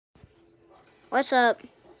What's up?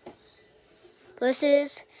 This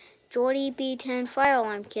is Jordy B10 Fire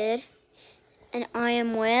Alarm Kid, and I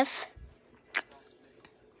am with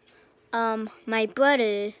my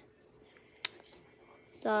brother.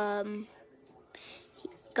 Go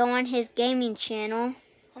on his gaming channel.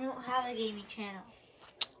 I don't have a gaming channel.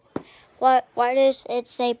 Why does it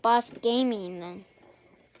say Boss Gaming then?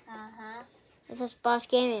 It says Boss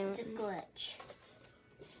Gaming. It's a glitch.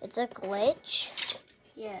 It's a glitch?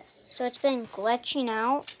 Yes. So it's been glitching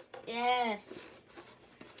out? Yes.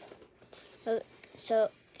 So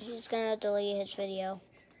he's gonna delete his video.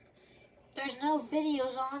 There's no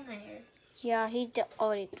videos on there. Yeah, he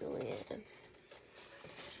already deleted them.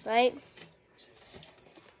 Right?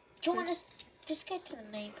 Do you want to just get to the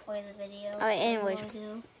main point of the video? Alright,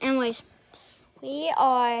 anyways,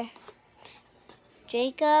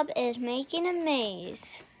 Jacob is making a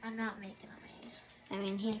maze. I'm not making a maze. I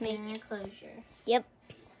mean, he's making a closure. Yep.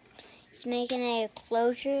 He's making a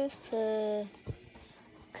closure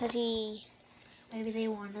cause maybe they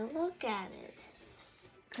want to look at it.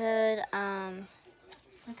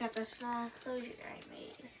 Look at the small closure I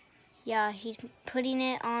made. Yeah, he's putting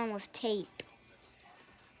it on with tape.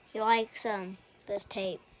 He likes this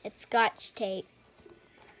tape. It's Scotch tape.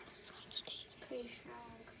 Scotch tape's pretty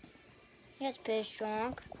strong. Yeah, it's pretty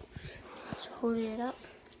strong. Let's hold it up.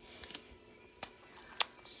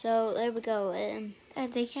 So there we go.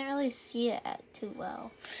 And they can't really see it too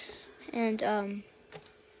well. And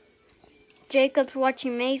Jacob's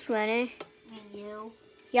watching Maze Runner. And you?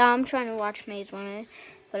 Yeah, I'm trying to watch Maze Runner,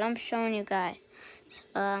 but I'm showing you guys.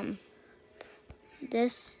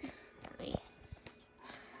 This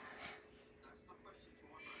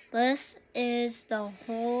is the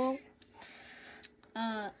whole.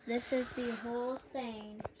 This is the whole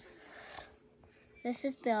thing. This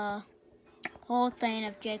is the whole thing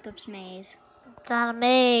of Jacob's maze. It's not a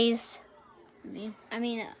maze. I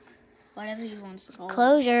mean, whatever you want to call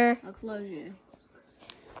Closure. it. A closure.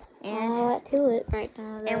 And I'll add to it right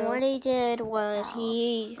now. Though. And what he did was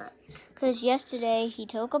because yesterday he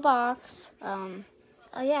took a box. Oh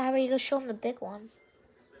yeah, how about you go show him the big one?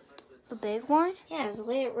 The big one? Yeah, just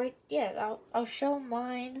lay it right. Yeah, I'll show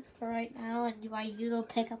mine for right now, and while you go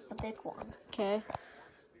pick up the big one. Okay.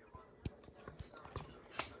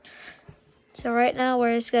 So right now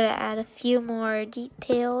we're just gonna add a few more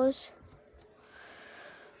details.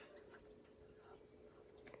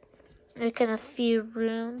 Making a few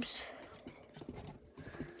rooms.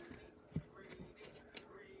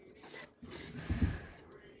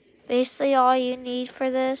 Basically all you need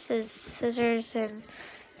for this is scissors, and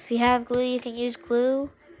if you have glue you can use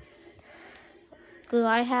glue. Glue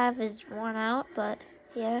I have is worn out, but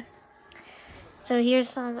yeah. So here's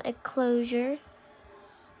some enclosure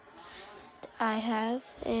I have,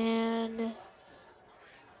 and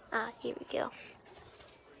here we go.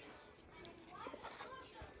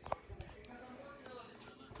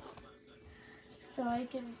 So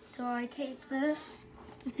I tape this.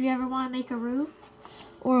 If you ever want to make a roof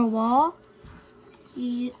or a wall,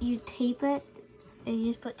 you tape it, and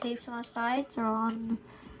you just put tapes on the sides or on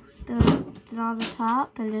the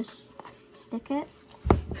top, and just stick it.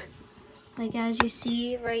 Like as you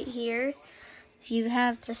see right here, you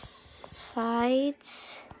have the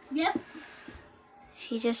sides. Yep.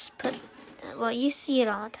 You just put, well, you see it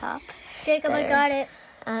on top. Jacob, I got it.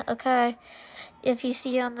 Okay. If you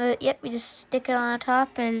see on the, you just stick it on the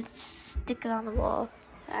top and stick it on the wall.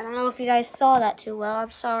 I don't know if you guys saw that too well. I'm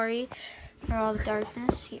sorry for all the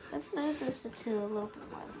darkness. Here, let's move this to a little bit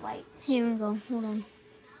more light. Here we go. Hold on.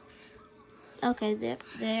 Okay,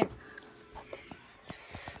 there.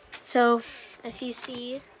 So, if you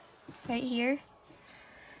see right here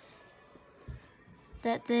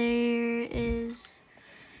that there is,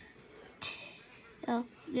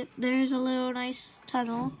 there's a little nice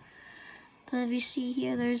tunnel. But if you see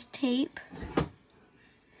here, there's tape.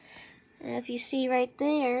 And if you see right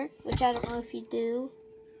there, which I don't know if you do.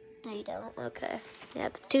 No, you don't. Okay.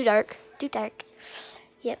 Yep, too dark. Too dark.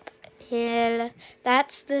 Yep. And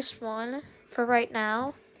that's this one for right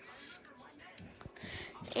now.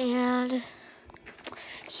 And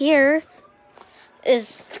here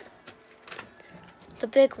is the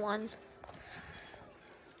big one.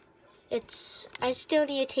 I still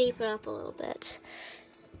need to tape it up a little bit.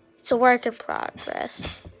 It's a work in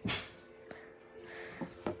progress.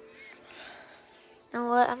 You know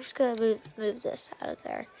what? I'm just gonna move this out of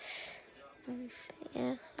there.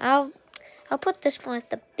 Yeah, I'll put this one with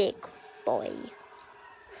the big boy.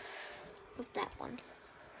 With that one.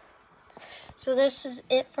 So this is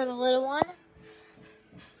it for the little one.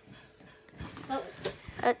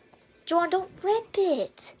 John, don't rip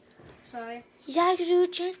it. Sorry. You gotta do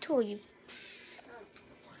it gentle. You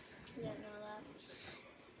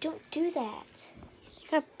don't do that. You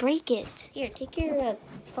gotta break it. Here, take your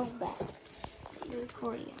phone back. You're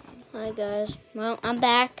recording on. Hi guys. Well, I'm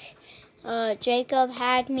back. Jacob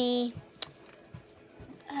had me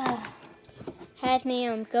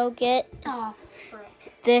go get Oh,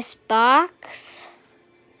 frick. this box.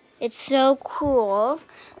 It's so cool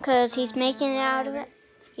because he's making it out of it.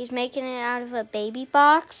 He's making it out of a baby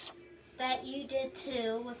box. Bet you did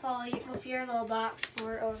too with your little box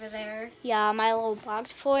for it over there. Yeah, my little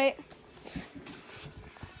box for it.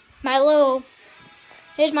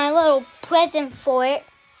 Here's my little present for it.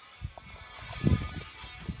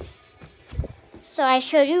 So I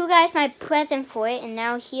showed you guys my present for it, and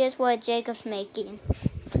now here's what Jacob's making.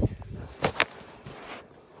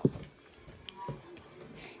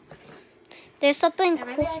 There's something Yeah,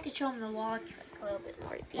 cool. maybe I could show him the wall trick a little bit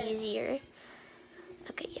more easier.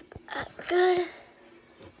 Okay, yep, good.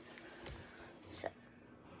 So,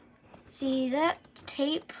 see that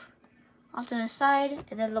tape onto the side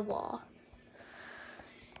and then the wall.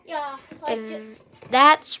 Yeah, And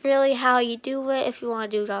that's really how you do it if you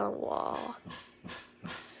want to do it on a wall.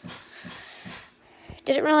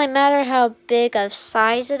 Doesn't really matter how big of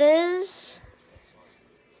size it is.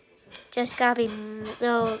 Just gotta be a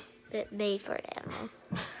little bit made for an animal.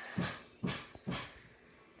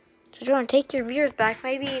 So Jordan, take your viewers back.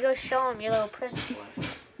 Maybe you go show them your little present one.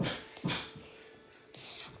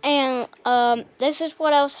 And this is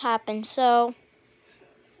what else happened. So,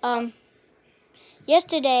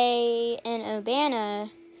 yesterday in Urbana,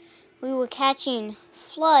 we were catching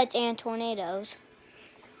floods and tornadoes.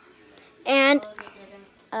 And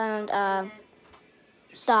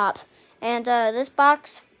stop. And this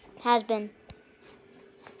box has been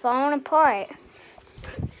falling apart.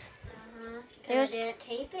 I didn't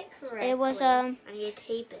tape it correctly. It was I need to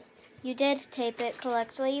tape it. You did tape it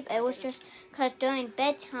correctly. It was just because during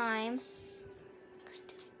bedtime,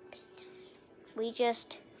 we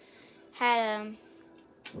just had an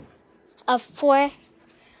F5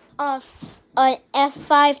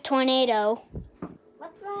 tornado.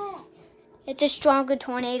 What's that? It's a stronger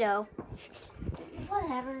tornado.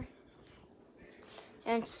 Whatever.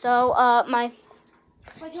 And so my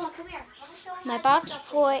Wait, John, come here. my box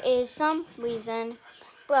for is some reason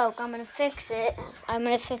broke. I'm gonna fix it. I'm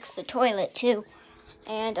gonna fix the toilet too.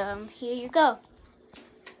 And here you go.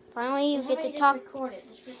 Finally, you get to talk. Just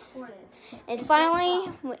record it. And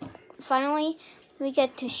finally, we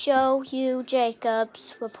get to show you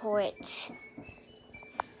Jacob's report.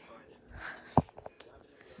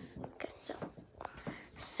 Okay,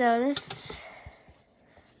 so this.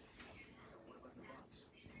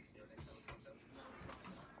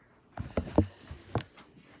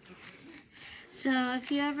 So if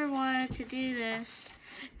you ever wanted to do this,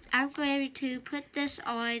 I'm going to put this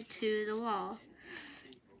onto the wall.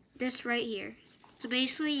 This right here. So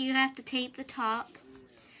basically you have to tape the top.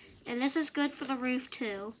 And this is good for the roof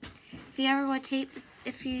too. If you ever want to tape,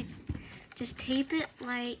 if you just tape it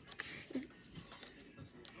like...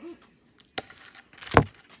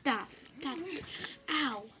 Stop.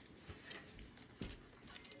 Ow.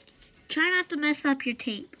 Try not to mess up your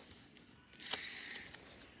tape.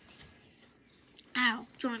 Ow.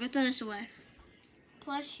 John, go throw this away.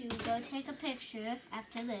 Plus, you go take a picture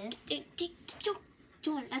after this.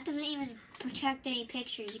 Jordan, that doesn't even protect any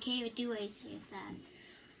pictures. You can't even do anything with that.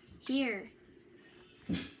 Here.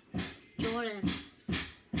 Jordan.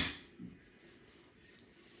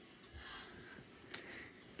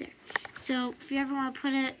 There. So if you ever want to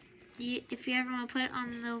put it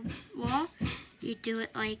on the wall, you do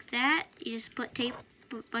it like that. You just put a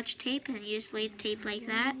bunch of tape and you just lay the tape like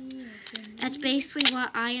that. That's basically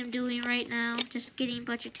what I am doing right now. Just getting a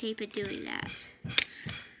bunch of tape and doing that.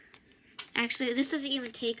 Actually, this doesn't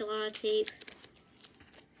even take a lot of tape.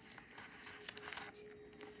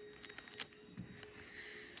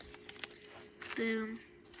 Boom.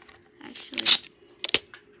 Actually.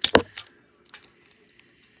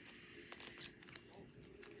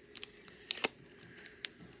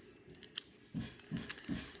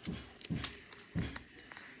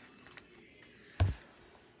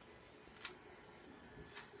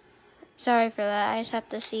 Sorry for that. I just have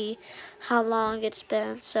to see how long it's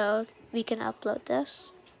been so we can upload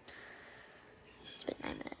this. It's been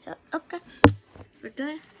 9 minutes up. Okay. We're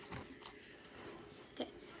good. Okay.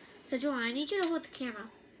 So Joanne, I need you to hold the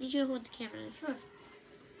camera. Sure. You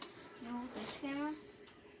want this camera?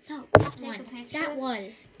 No, that Take one. a picture? That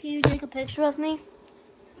one. Can you take a picture of me?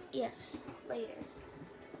 Yes. Later.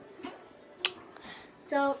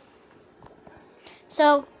 So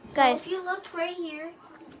guys, if you looked right here,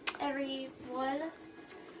 everyone,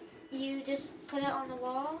 you just put it on the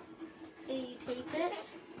wall and you tape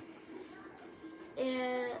it.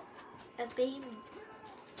 and a baby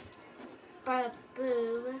brought a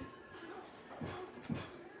boob.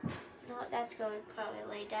 No, that's going to probably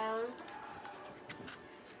lay down.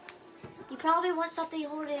 You probably want something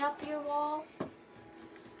holding up your wall.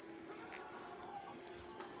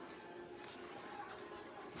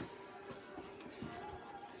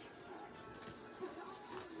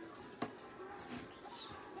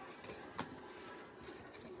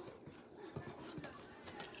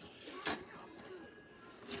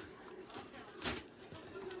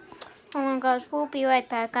 Oh my gosh, we'll be right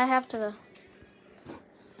back. I have to.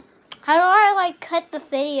 How do I like cut the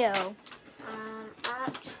video?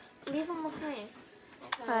 Leave them with me.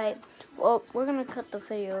 Okay. Alright, well, we're gonna cut the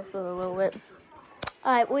video for a little bit.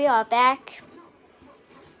 Alright, we are back.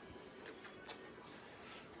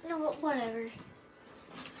 No, whatever.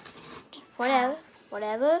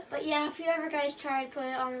 Whatever. But yeah, if you ever guys try to put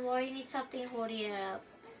it on the wall, you need something holding it up.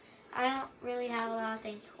 I don't really have a lot of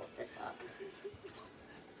things to hold this up.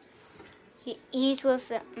 He's with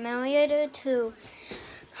Familiator too.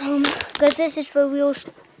 Because this is for real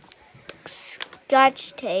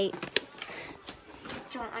Scotch tape.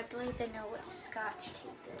 John, I believe they know what Scotch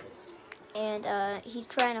tape is. And he's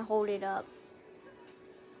trying to hold it up.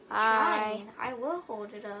 I will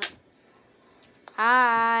hold it up.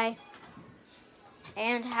 Hi.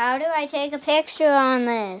 And how do I take a picture on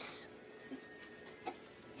this?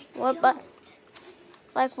 What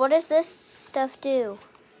what does this stuff do?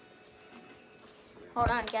 Hold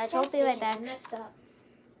on, guys. I'll be right back. Messed up.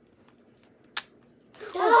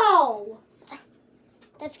 No!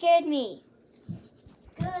 That scared me.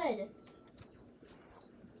 Good.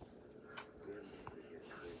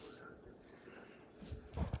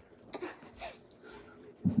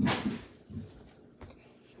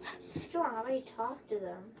 John, how about you talk to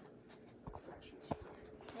them?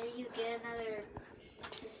 Maybe you get another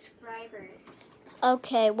subscriber.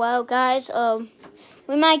 Okay, well, guys,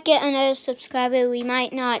 we might get another subscriber, we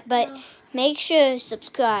might not, but make sure to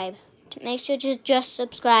subscribe. Make sure to just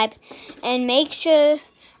subscribe, and make sure,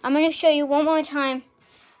 I'm going to show you one more time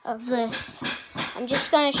of this. I'm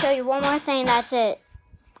just going to show you one more thing, that's it.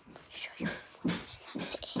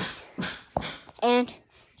 That's it. And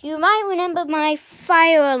you might remember my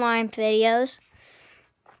fire alarm videos,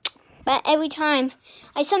 but every time,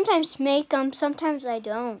 I sometimes make them, sometimes I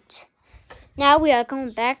don't. Now we are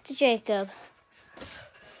going back to Jacob.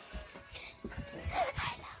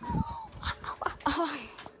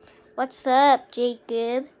 What's up,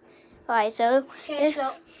 Jacob? Alright, so, Okay,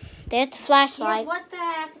 so there's the flashlight. here's what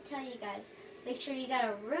I have to tell you guys. Make sure you got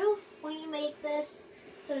a roof when you make this,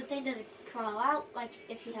 so the thing doesn't crawl out, like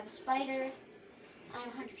if you have a spider. I'm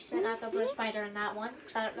 100% not going to put a spider in that one,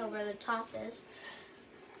 because I don't know where the top is.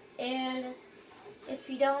 And if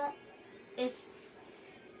you don't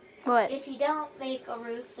make a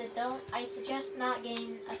roof, then I suggest not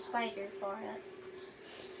getting a spider for it.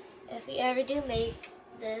 If you ever do make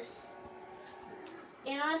this.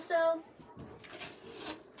 And also,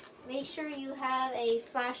 make sure you have a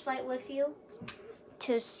flashlight with you.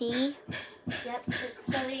 To see. Yep,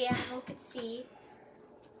 so the animal can see.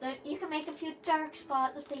 You can make a few dark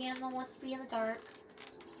spots if the animal wants to be in the dark.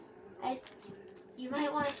 You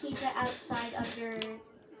might want to keep it outside under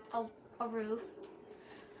a roof,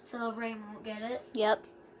 so the rain won't get it. Yep.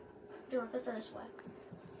 Do it this way.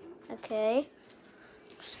 Okay.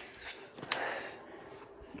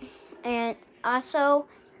 And also,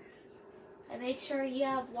 And make sure you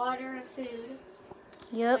have water and food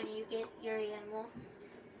yep. when you get your animal.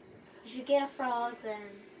 If you get a frog, then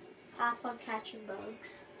have fun catching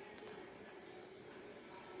bugs.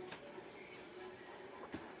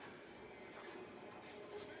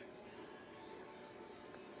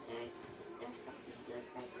 There's something good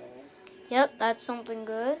right there. Yep, that's something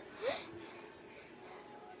good.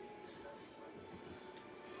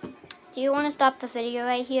 Do you want to stop the video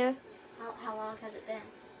right here? How long has it been?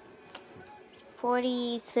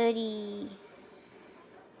 40, 30,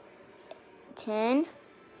 10.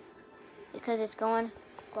 Because it's going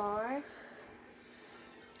far.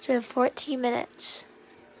 It's been 14 minutes.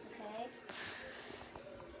 Okay.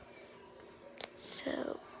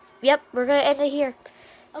 So, yep, we're going to end it here.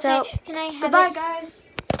 So, Okay, can I have goodbye, it? guys.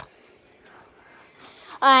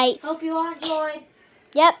 Alright. Hope you all enjoyed.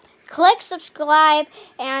 Yep. Click subscribe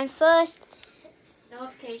and first.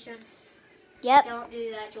 Notifications. Yep. Don't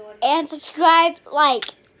do that, Jordan. And subscribe, like.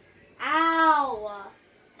 Ow!